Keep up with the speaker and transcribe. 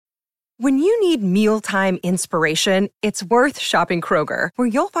When you need mealtime inspiration, it's worth shopping Kroger, where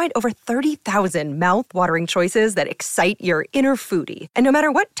you'll find over 30,000 mouth-watering choices that excite your inner foodie. And no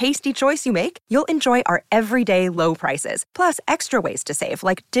matter what tasty choice you make, you'll enjoy our everyday low prices, plus extra ways to save,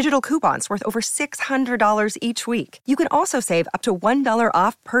 like digital coupons worth over $600 each week. You can also save up to $1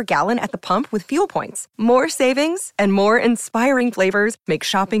 off per gallon at the pump with fuel points. More savings and more inspiring flavors make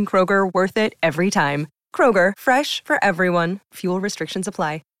shopping Kroger worth it every time. Kroger, fresh for everyone. Fuel restrictions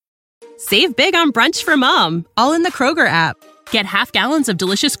apply. Save big on brunch for mom, all in the Kroger app. Get half gallons of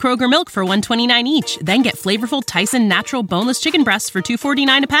delicious Kroger milk for $1.29 each. Then get flavorful Tyson natural boneless chicken breasts for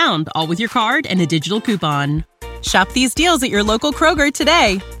 $2.49 a pound, all with your card and a digital coupon. Shop these deals at your local Kroger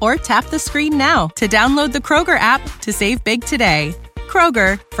today, or tap the screen now to download the Kroger app to save big today.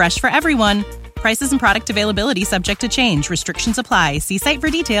 Kroger, fresh for everyone. Prices and product availability subject to change. Restrictions apply. See site for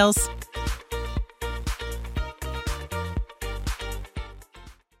details.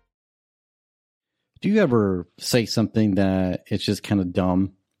 Do you ever say something that it's just kind of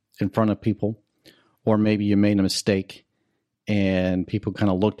dumb in front of people? Or maybe you made a mistake and people kind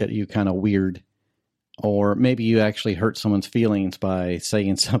of looked at you kind of weird. Or maybe you actually hurt someone's feelings by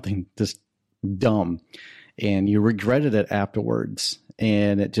saying something just dumb and you regretted it afterwards.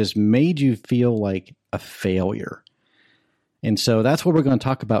 And it just made you feel like a failure. And so that's what we're going to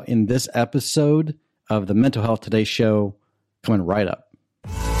talk about in this episode of the Mental Health Today show, coming right up.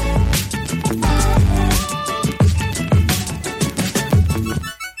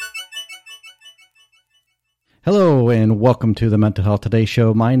 Hello and welcome to the Mental Health Today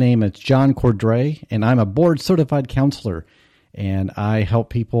show. My name is John Cordray and I'm a board certified counselor, and I help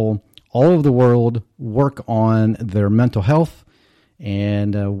people all over the world work on their mental health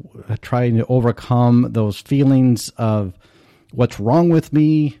and trying to overcome those feelings of what's wrong with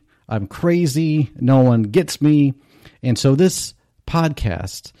me, I'm crazy, no one gets me. And so this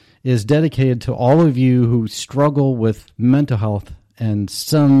podcast is dedicated to all of you who struggle with mental health in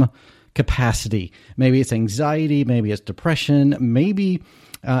some capacity. Maybe it's anxiety, maybe it's depression, maybe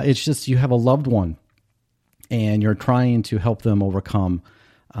it's just you have a loved one and you're trying to help them overcome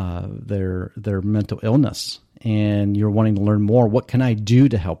their mental illness, and you're wanting to learn more. What can I do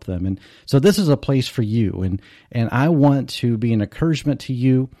to help them? And so this is a place for you, and I want to be an encouragement to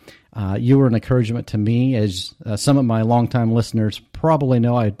you. You were an encouragement to me, as some of my longtime listeners probably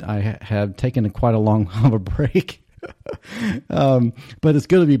know. I have taken quite a long of a break. But it's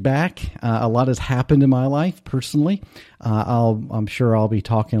good to be back. A lot has happened in my life personally. I'm sure I'll be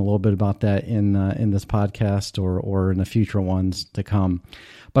talking a little bit about that in this podcast or in the future ones to come.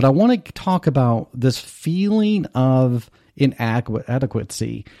 But I want to talk about this feeling of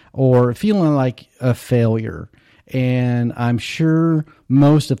inadequacy or feeling like a failure. And I'm sure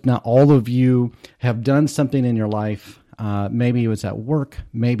most, if not all of you, have done something in your life. Maybe it was at work,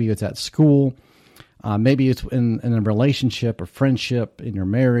 maybe it's at school. Maybe it's in a relationship or friendship, in your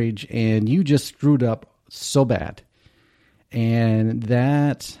marriage, and you just screwed up so bad. And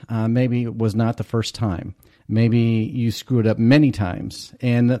that maybe was not the first time. Maybe you screwed up many times.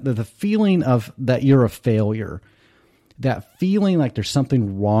 And the feeling of that you're a failure, that feeling like there's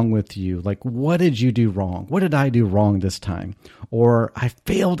something wrong with you, like what did you do wrong? What did I do wrong this time? Or I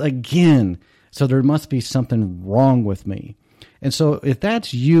failed again, so there must be something wrong with me. And so if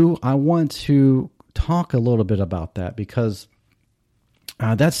that's you, I want to talk a little bit about that, because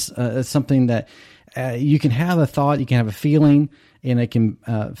that's something that you can have a thought, you can have a feeling, and it can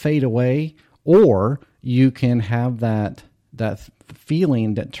fade away, or you can have that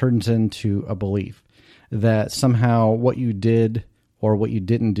feeling that turns into a belief that somehow what you did or what you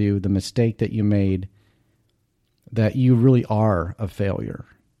didn't do, the mistake that you made, that you really are a failure.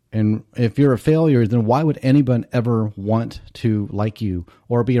 And if you're a failure, then why would anyone ever want to like you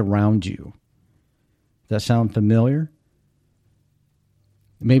or be around you? Does that sound familiar?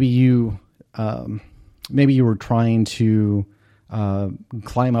 Maybe you were trying to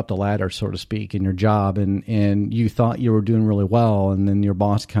climb up the ladder, so to speak, in your job, and you thought you were doing really well, and then your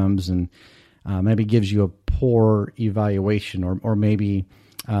boss comes and maybe gives you a poor evaluation, or maybe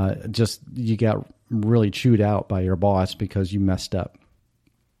just you got really chewed out by your boss because you messed up.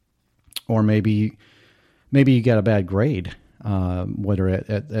 Or maybe you got a bad grade, whether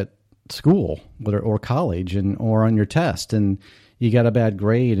at school, or college, or on your test, and you got a bad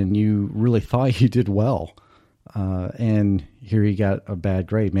grade, and you really thought you did well, and here you got a bad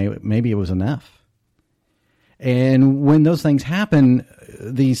grade. Maybe it was an F. And when those things happen,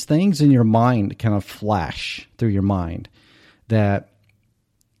 these things in your mind kind of flash through your mind that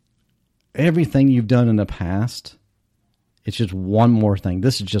everything you've done in the past, it's just one more thing.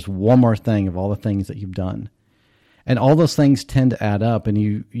 This is just one more thing of all the things that you've done. And all those things tend to add up, and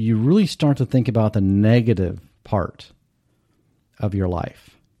you really start to think about the negative part of your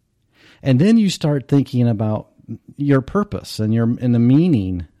life. And then you start thinking about your purpose and the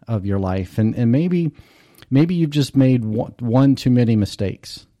meaning of your life. And maybe you've just made one too many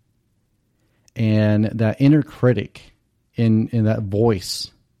mistakes. And that inner critic in that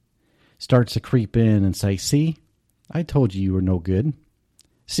voice starts to creep in and say, see, I told you were no good.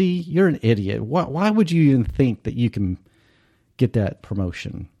 See, you're an idiot. Why would you even think that you can get that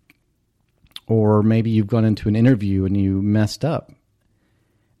promotion? Or maybe you've gone into an interview and you messed up.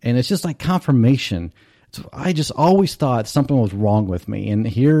 And it's just like confirmation. So I just always thought something was wrong with me. And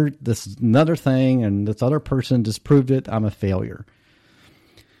here, this is another thing, and this other person disproved it. I'm a failure.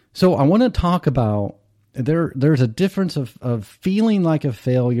 So I want to talk about, there's a difference of feeling like a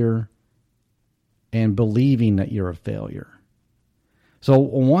failure and believing that you're a failure. So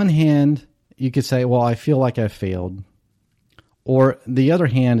on one hand, you could say, well, I feel like I failed. Or the other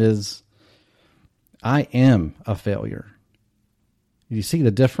hand is, I am a failure. You see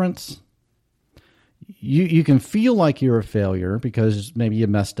the difference? You can feel like you're a failure because maybe you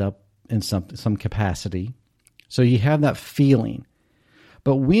messed up in some capacity. So you have that feeling.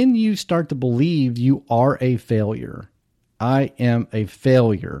 But when you start to believe you are a failure, I am a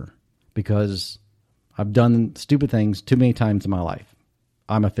failure because I've done stupid things too many times in my life.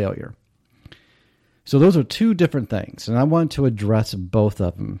 I'm a failure. So those are two different things, and I want to address both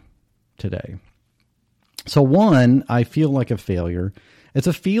of them today. So one, I feel like a failure. It's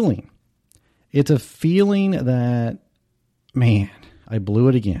a feeling. It's a feeling that, man, I blew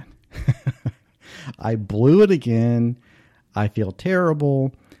it again. I blew it again. I feel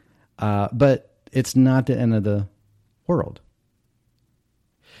terrible, but it's not the end of the world.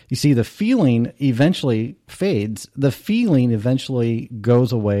 You see, the feeling eventually fades. The feeling eventually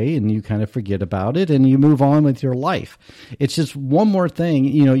goes away and you kind of forget about it and you move on with your life. It's just one more thing,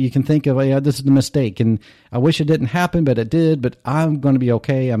 you can think of, yeah, this is a mistake and I wish it didn't happen, but it did, but I'm going to be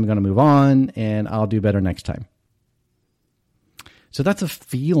okay. I'm going to move on and I'll do better next time. So that's a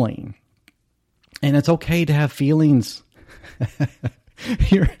feeling. And it's okay to have feelings.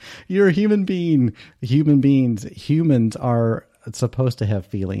 You're a human being. Humans are supposed to have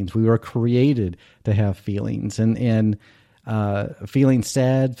feelings. We were created to have feelings, and feeling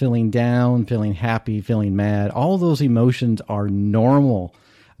sad, feeling down, feeling happy, feeling mad. All those emotions are normal.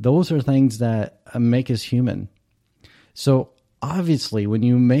 Those are things that make us human. So obviously, when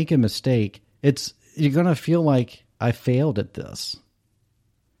you make a mistake, you're going to feel like I failed at this.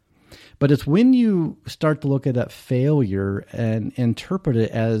 But it's when you start to look at that failure and interpret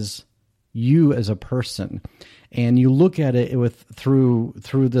it as you as a person, and you look at it through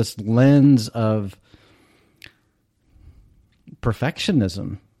this lens of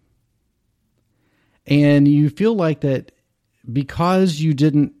perfectionism, and you feel like that because you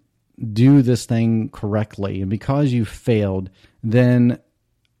didn't do this thing correctly and because you failed, then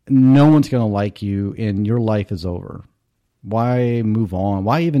no one's going to like you and your life is over. Why move on?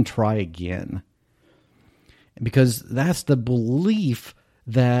 Why even try again? Because that's the belief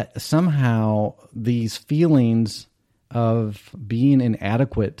that somehow these feelings of being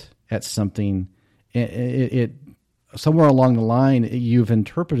inadequate at something, it somewhere along the line, you've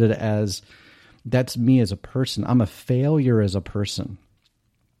interpreted it as, that's me as a person. I'm a failure as a person.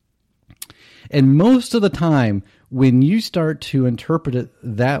 And most of the time, when you start to interpret it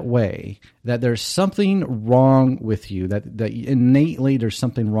that way, that there's something wrong with you, that innately there's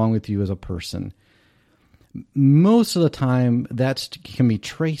something wrong with you as a person, most of the time that can be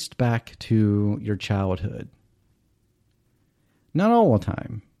traced back to your childhood. Not all the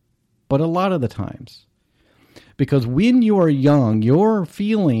time, but a lot of the times. Because when you are young, your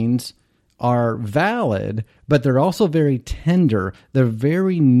feelings are valid, but they're also very tender. They're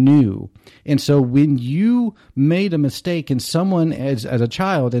very new. And so when you made a mistake and someone, as a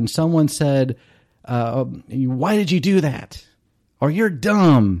child, and someone said, why did you do that? Or you're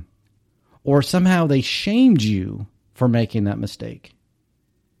dumb. Or somehow they shamed you for making that mistake.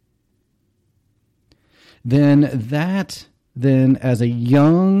 Then as a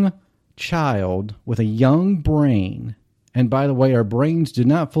young child with a young brain, and by the way, our brains do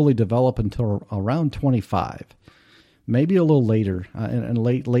not fully develop until around 25, maybe a little later, in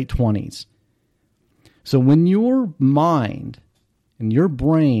late 20s. So when your mind and your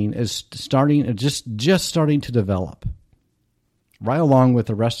brain is just starting to develop, right along with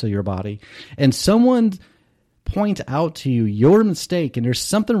the rest of your body, and someone points out to you your mistake and there's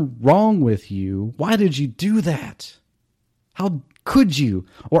something wrong with you, why did you do that? How could you?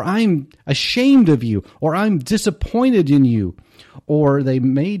 Or I'm ashamed of you, or I'm disappointed in you, or they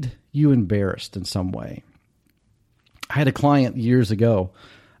made you embarrassed in some way. I had a client years ago.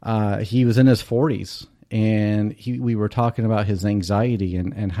 He was in his 40s, and we were talking about his anxiety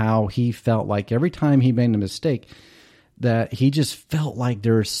and how he felt like every time he made a mistake, that he just felt like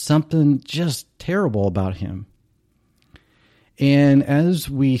there was something just terrible about him. And as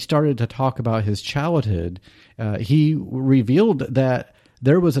we started to talk about his childhood, he revealed that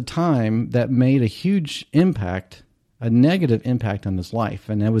there was a time that made a huge impact, a negative impact on his life,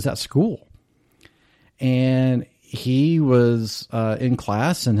 and it was at school. And he was in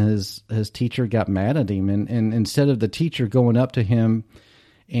class, and his teacher got mad at him. And instead of the teacher going up to him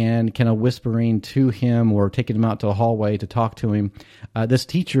and kind of whispering to him or taking him out to a hallway to talk to him, this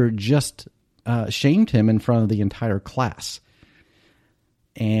teacher just shamed him in front of the entire class.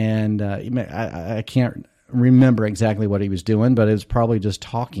 And I can't remember exactly what he was doing, but it was probably just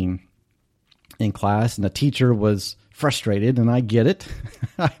talking in class. And the teacher was frustrated, and I get it.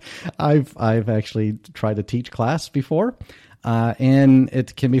 I've actually tried to teach class before, and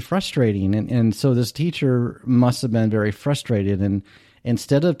it can be frustrating. And so this teacher must have been very frustrated. And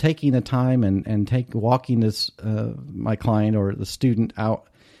instead of taking the time and walking this my client or the student out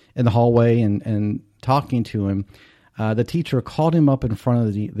in the hallway and talking to him, the teacher called him up in front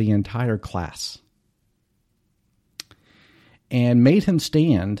of the entire class and made him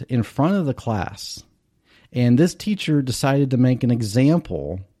stand in front of the class. And this teacher decided to make an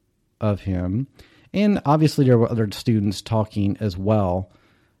example of him. And obviously there were other students talking as well.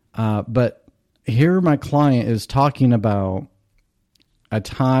 But here my client is talking about a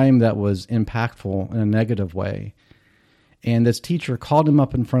time that was impactful in a negative way. And this teacher called him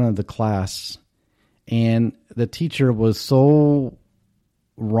up in front of the class, and the teacher was so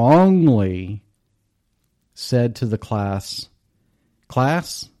wrongly said to the class,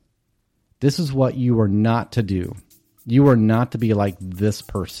 this is what you are not to do. You are not to be like this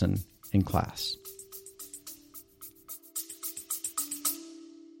person in class.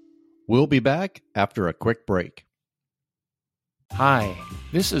 We'll be back after a quick break. Hi,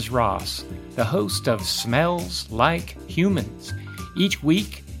 this is Ross, the host of Smells Like Humans. Each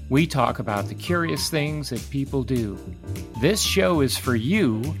week, we talk about the curious things that people do. This show is for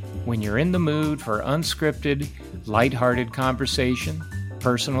you when you're in the mood for unscripted, lighthearted conversation,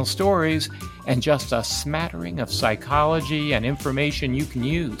 personal stories, and just a smattering of psychology and information you can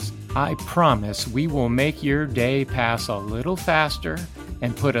use. I promise we will make your day pass a little faster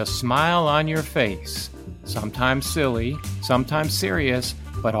and put a smile on your face. Sometimes silly, sometimes serious,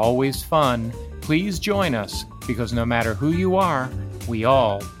 but always fun. Please join us, because no matter who you are, we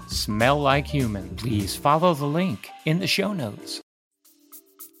all smell like human. Please follow the link in the show notes.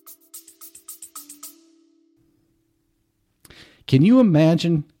 Can you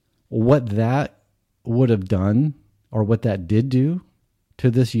imagine what that would have done, or what that did do to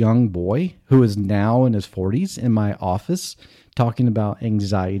this young boy who is now in his 40s in my office talking about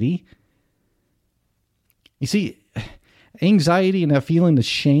anxiety? You see, anxiety and that feeling of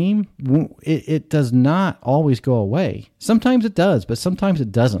shame, it does not always go away. Sometimes it does, but sometimes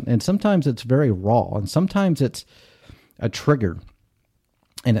it doesn't. And sometimes it's very raw, and sometimes it's a trigger,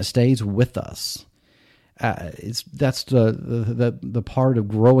 and it stays with us. That's the part of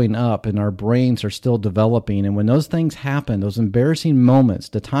growing up, and our brains are still developing. And when those things happen, those embarrassing moments,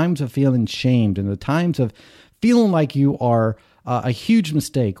 the times of feeling shamed and the times of feeling like you are a huge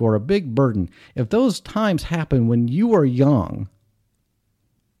mistake or a big burden, if those times happen when you are young,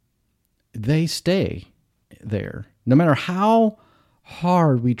 they stay there. No matter how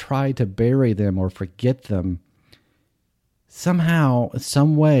hard we try to bury them or forget them, somehow,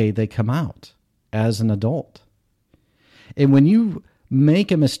 some way, they come out as an adult. And when you make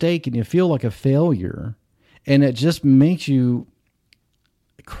a mistake and you feel like a failure, and it just makes you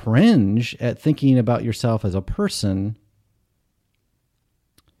cringe at thinking about yourself as a person,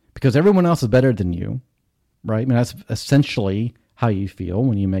 because everyone else is better than you, right? I mean, that's essentially how you feel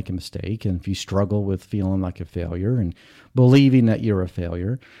when you make a mistake. And if you struggle with feeling like a failure and believing that you're a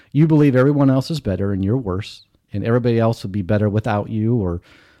failure, you believe everyone else is better and you're worse, and everybody else would be better without you, or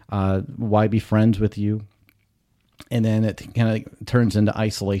why be friends with you? And then it kind of turns into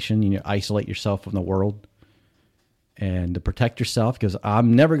isolation. You isolate yourself from the world, and to protect yourself, because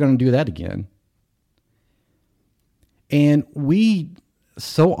I'm never going to do that again. And we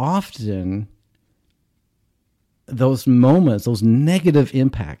so often, those moments, those negative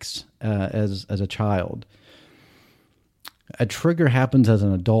impacts as a child, a trigger happens as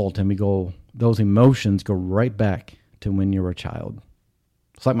an adult, and those emotions go right back to when you were a child.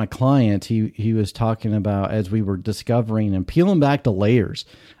 It's like my client, he was talking about, as we were discovering and peeling back the layers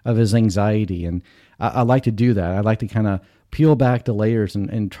of his anxiety. And I like to do that. I like to kind of peel back the layers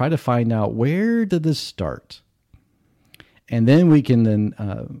and try to find out, where did this start? And then we can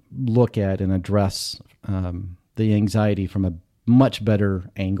then look at and address the anxiety from a much better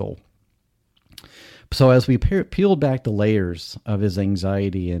angle. So as we peeled back the layers of his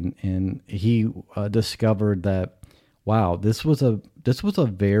anxiety, and he discovered that, wow, this was a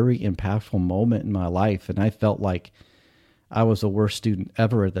very impactful moment in my life, and I felt like I was the worst student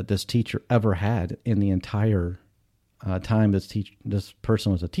ever that this teacher ever had in the entire time this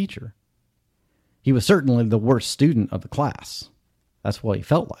person was a teacher. He was certainly the worst student of the class. That's what he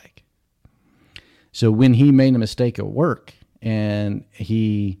felt like. So when he made a mistake at work and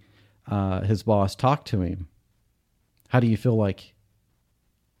his boss talked to him, how do you feel like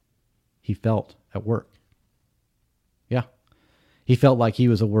he felt at work? Yeah. He felt like he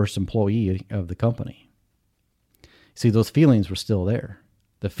was the worst employee of the company. See, those feelings were still there.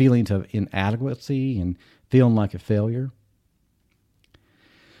 The feelings of inadequacy and feeling like a failure.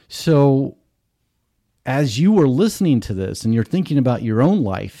 So as you were listening to this and you're thinking about your own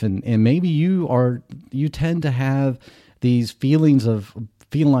life, and maybe you tend to have these feelings of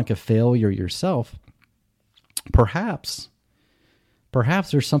feeling like a failure yourself, perhaps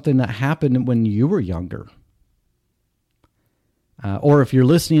there's something that happened when you were younger. Or if you're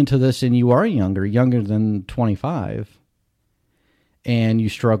listening to this and you are younger than 25, and you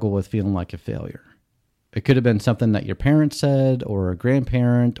struggle with feeling like a failure. It could have been something that your parents said, or a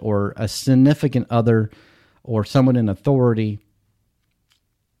grandparent, or a significant other, or someone in authority.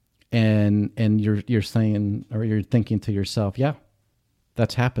 And you're saying, or you're thinking to yourself, yeah,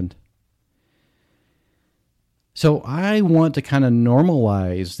 that's happened. So I want to kind of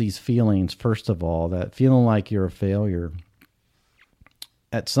normalize these feelings, first of all, that feeling like you're a failure.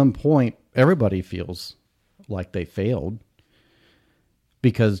 At some point, everybody feels like they failed,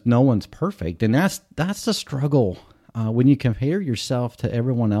 because no one's perfect. And that's the struggle when you compare yourself to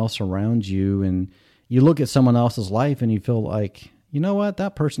everyone else around you, and you look at someone else's life and you feel like, you know what,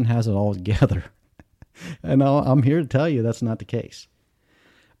 that person has it all together. And I'm here to tell you that's not the case.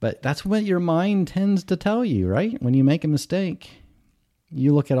 But that's what your mind tends to tell you, right? When you make a mistake,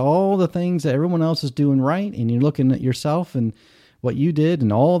 you look at all the things that everyone else is doing right, and you're looking at yourself and what you did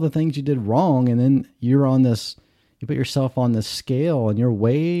and all the things you did wrong, and then you're on this, you put yourself on this scale, and you're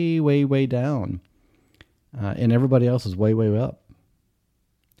way, way, way down. And everybody else is way, way up.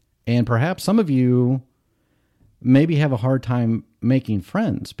 And perhaps some of you maybe have a hard time making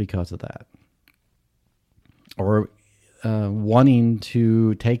friends because of that. Or wanting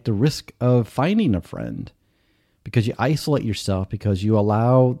to take the risk of finding a friend, because you isolate yourself, because you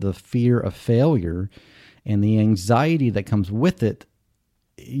allow the fear of failure and the anxiety that comes with it.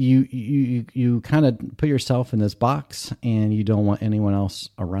 You kind of put yourself in this box, and you don't want anyone else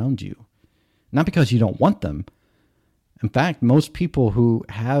around you. Not because you don't want them. In fact, most people who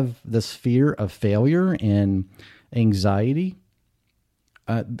have this fear of failure and anxiety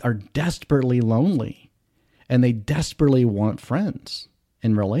are desperately lonely, and they desperately want friends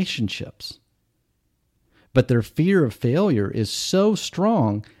and relationships. But their fear of failure is so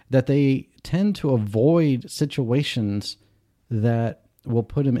strong that they tend to avoid situations that will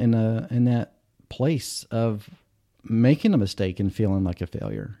put them in that place of making a mistake and feeling like a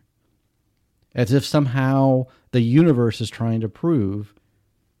failure. As if somehow the universe is trying to prove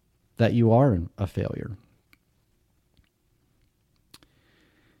that you are a failure.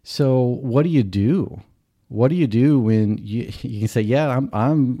 So what do you do? What do you do when you can say, yeah,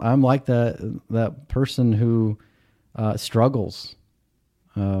 I'm like that person who struggles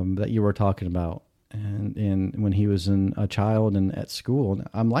that you were talking about, and when he was a child and at school, and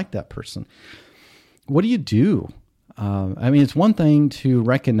I'm like that person. What do you do? I mean, it's one thing to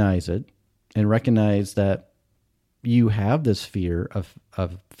recognize it and recognize that you have this fear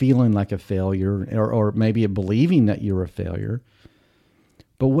of feeling like a failure, or maybe believing that you're a failure.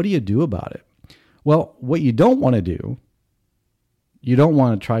 But what do you do about it? Well, what you don't want to do, you don't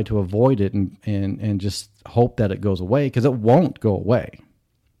want to try to avoid it and just hope that it goes away, because it won't go away.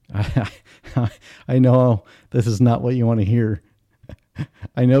 I know this is not what you want to hear.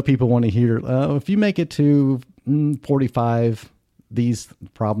 I know people want to hear, if you make it to 45, these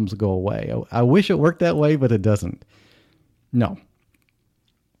problems go away. I wish it worked that way, but it doesn't. No.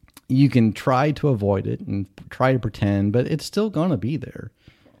 You can try to avoid it and try to pretend, but it's still going to be there.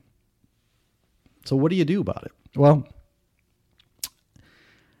 So what do you do about it? Well,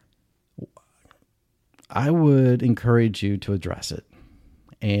 I would encourage you to address it.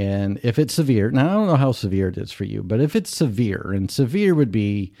 And if it's severe, now I don't know how severe it is for you, but if it's severe, and severe would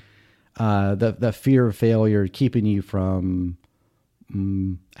be the fear of failure keeping you from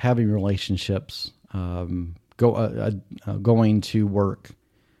having relationships, going to work.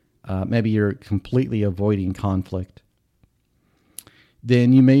 Maybe you're completely avoiding conflict.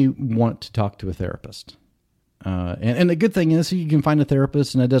 then you may want to talk to a therapist. And the good thing is you can find a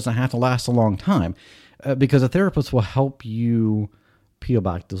therapist and it doesn't have to last a long time because a therapist will help you peel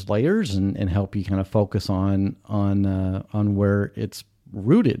back those layers and help you kind of focus on where it's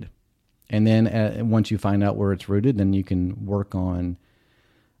rooted. And then once you find out where it's rooted, then you can work on,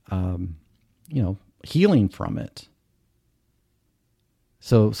 healing from it.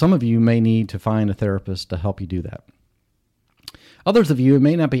 So some of you may need to find a therapist to help you do that. Others of you, it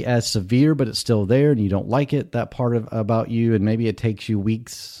may not be as severe, but it's still there and you don't like it, that part about you, and maybe it takes you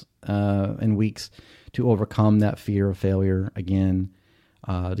weeks and weeks to overcome that fear of failure again,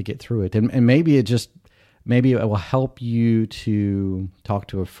 to get through it. And maybe it will help you to talk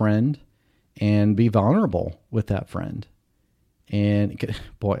to a friend and be vulnerable with that friend. And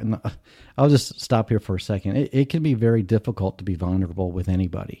boy, I'll just stop here for a second. It can be very difficult to be vulnerable with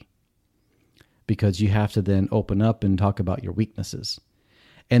anybody, because you have to then open up and talk about your weaknesses.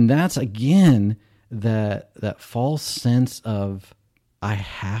 And that's, again, that false sense of, I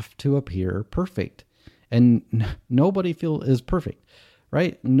have to appear perfect. And nobody is perfect,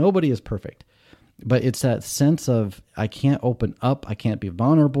 right? Nobody is perfect. But it's that sense of, I can't open up, I can't be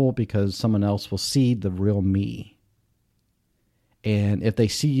vulnerable because someone else will see the real me. And if they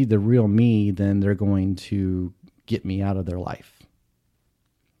see the real me, then they're going to get me out of their life.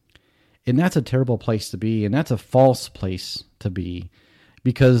 And that's a terrible place to be, and that's a false place to be,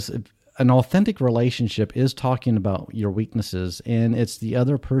 because an authentic relationship is talking about your weaknesses, and it's the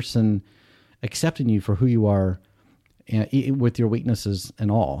other person accepting you for who you are with your weaknesses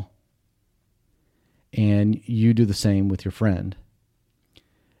and all. And you do the same with your friend.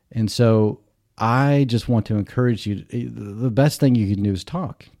 And so I just want to encourage you, the best thing you can do is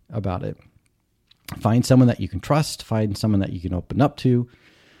talk about it. Find someone that you can trust, find someone that you can open up to.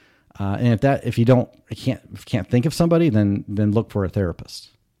 And if you can't think of somebody, then look for a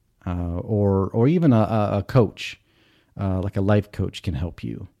therapist, or even a coach, like a life coach can help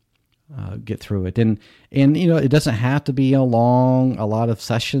you get through it. And it doesn't have to be a lot of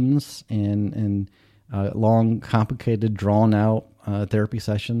sessions and long, complicated, drawn out therapy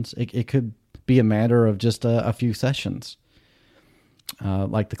sessions. It could be a matter of just a few sessions,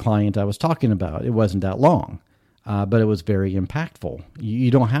 like the client I was talking about. It wasn't that long. But it was very impactful. You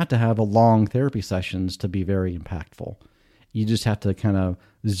don't have to have a long therapy sessions to be very impactful. You just have to kind of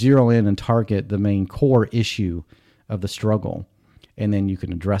zero in and target the main core issue of the struggle, and then you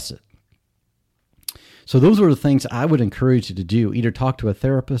can address it. So those are the things I would encourage you to do. Either talk to a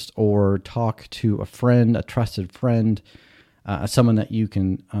therapist or talk to a friend, a trusted friend, someone that you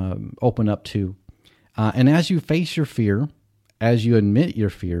can open up to. And as you face your fear, as you admit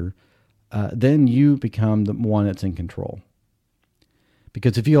your fear, then you become the one that's in control.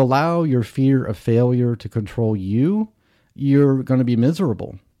 Because if you allow your fear of failure to control you, you're going to be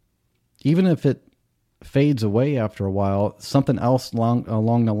miserable. Even if it fades away after a while, something else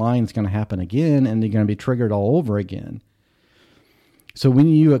along the line is going to happen again, and you're going to be triggered all over again. So when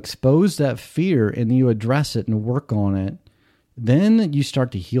you expose that fear and you address it and work on it, then you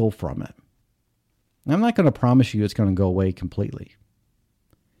start to heal from it. And I'm not going to promise you it's going to go away completely.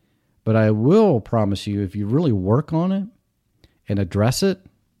 But I will promise you, if you really work on it and address it,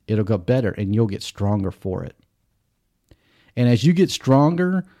 it'll get better and you'll get stronger for it. And as you get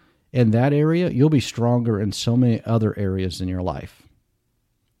stronger in that area, you'll be stronger in so many other areas in your life.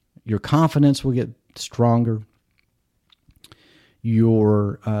 Your confidence will get stronger.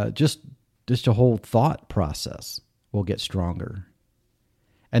 Your just your whole thought process will get stronger.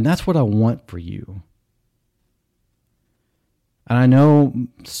 And that's what I want for you. And I know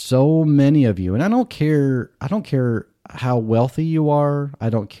so many of you, and I don't care how wealthy you are. I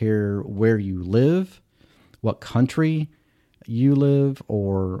don't care where you live, what country you live,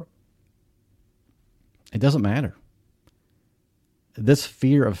 or it doesn't matter. This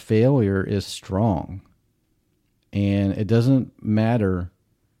fear of failure is strong, and it doesn't matter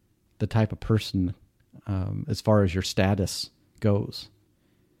the type of person as far as your status goes.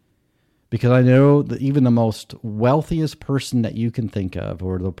 Because I know that even the most wealthiest person that you can think of,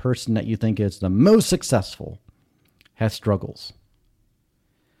 or the person that you think is the most successful, has struggles.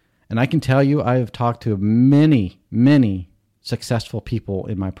 And I can tell you, I have talked to many, many successful people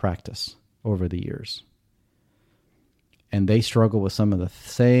in my practice over the years. And they struggle with some of the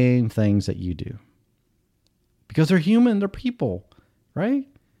same things that you do. Because they're human, they're people, right?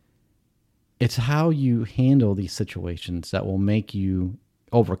 It's how you handle these situations that will make you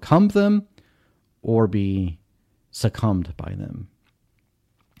overcome them or be succumbed by them.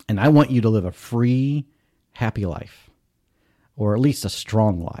 And I want you to live a free, happy life, or at least a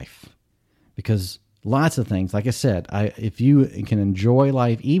strong life, because Lots of things. Like I said, if you can enjoy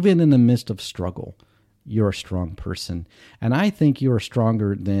life, even in the midst of struggle, you're a strong person. And I think you are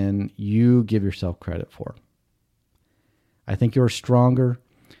stronger than you give yourself credit for. I think you're stronger.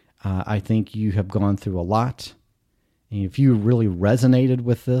 I think you have gone through a lot. And if you really resonated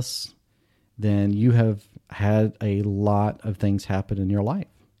with this, then you have had a lot of things happen in your life.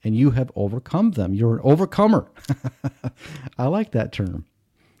 And you have overcome them. You're an overcomer. I like that term.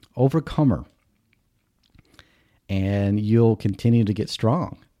 Overcomer. And you'll continue to get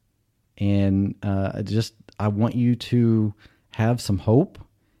strong. And I want you to have some hope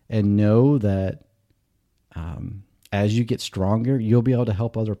and know that as you get stronger, you'll be able to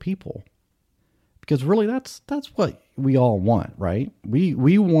help other people. Because really, that's what we all want, right?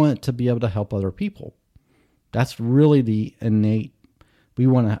 We want to be able to help other people. That's really the innate.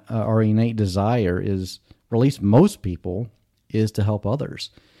 Our innate desire is, or at least most people, is to help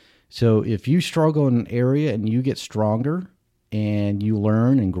others. So if you struggle in an area and you get stronger and you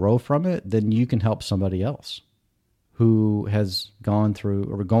learn and grow from it, then you can help somebody else who has gone through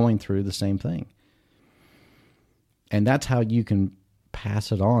or going through the same thing. And that's how you can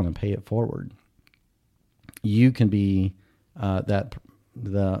pass it on and pay it forward. You can be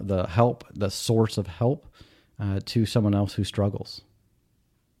the help, the source of help to someone else who struggles,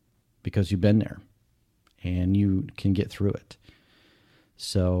 because you've been there and you can get through it.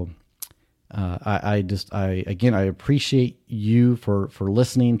 So I appreciate you for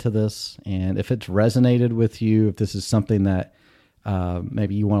listening to this. And if it's resonated with you, if this is something that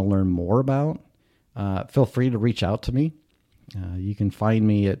maybe you want to learn more about, feel free to reach out to me. You can find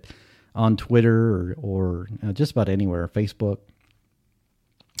me on Twitter or just about anywhere, Facebook.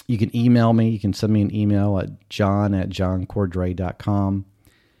 You can email me. You can send me an email at john@johncordray.com.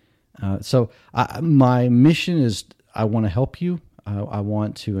 So my mission is I want to help you. I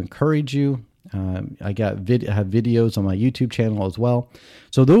want to encourage you. I have videos on my YouTube channel as well.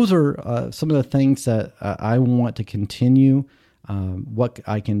 So those are some of the things that I want to continue, what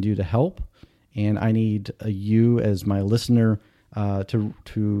I can do to help. And I need you as my listener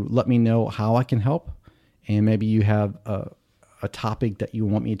to let me know how I can help. And maybe you have a topic that you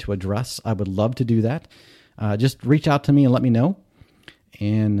want me to address. I would love to do that. Just reach out to me and let me know.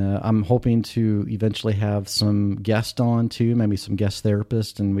 And I'm hoping to eventually have some guests on too, maybe some guest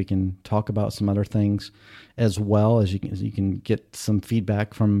therapists, and we can talk about some other things as well, as you can get some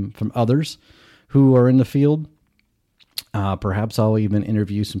feedback from others who are in the field. Perhaps I'll even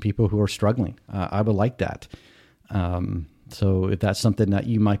interview some people who are struggling. I would like that. So if that's something that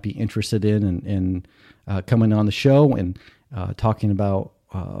you might be interested in coming on the show and talking about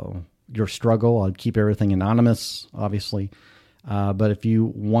your struggle, I'd keep everything anonymous, obviously. But if you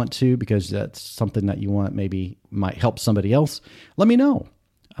want to, because that's something that you want, maybe might help somebody else, let me know.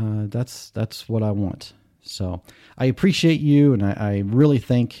 That's what I want. So I appreciate you, and I really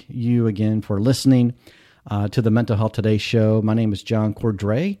thank you again for listening to the Mental Health Today show. My name is John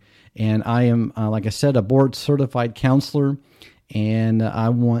Cordray, and I am, like I said, a board-certified counselor, and I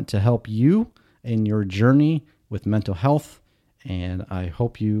want to help you in your journey with mental health, and I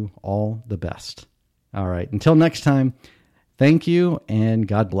hope you all the best. All right, until next time, thank you, and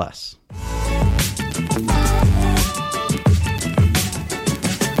God bless.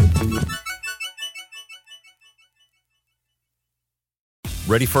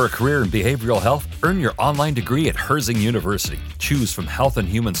 Ready for a career in behavioral health? Earn your online degree at Herzing University. Choose from health and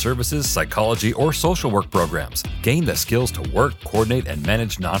human services, psychology, or social work programs. Gain the skills to work, coordinate, and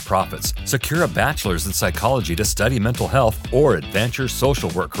manage nonprofits. Secure a bachelor's in psychology to study mental health, or advance your social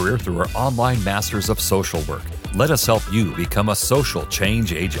work career through our online Masters of Social Work. Let us help you become a social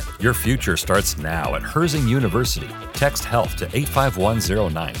change agent. Your future starts now at Herzing University. Text HEALTH to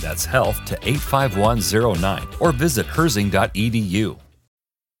 85109. That's HEALTH to 85109. Or visit herzing.edu.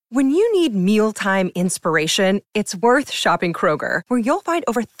 When you need mealtime inspiration, it's worth shopping Kroger, where you'll find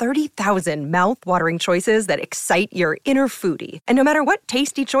over 30,000 mouth-watering choices that excite your inner foodie. And no matter what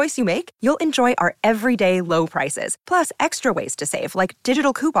tasty choice you make, you'll enjoy our everyday low prices, plus extra ways to save, like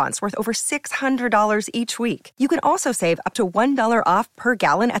digital coupons worth over $600 each week. You can also save up to $1 off per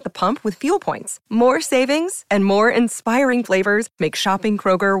gallon at the pump with fuel points. More savings and more inspiring flavors make shopping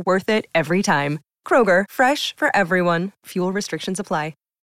Kroger worth it every time. Kroger, fresh for everyone. Fuel restrictions apply.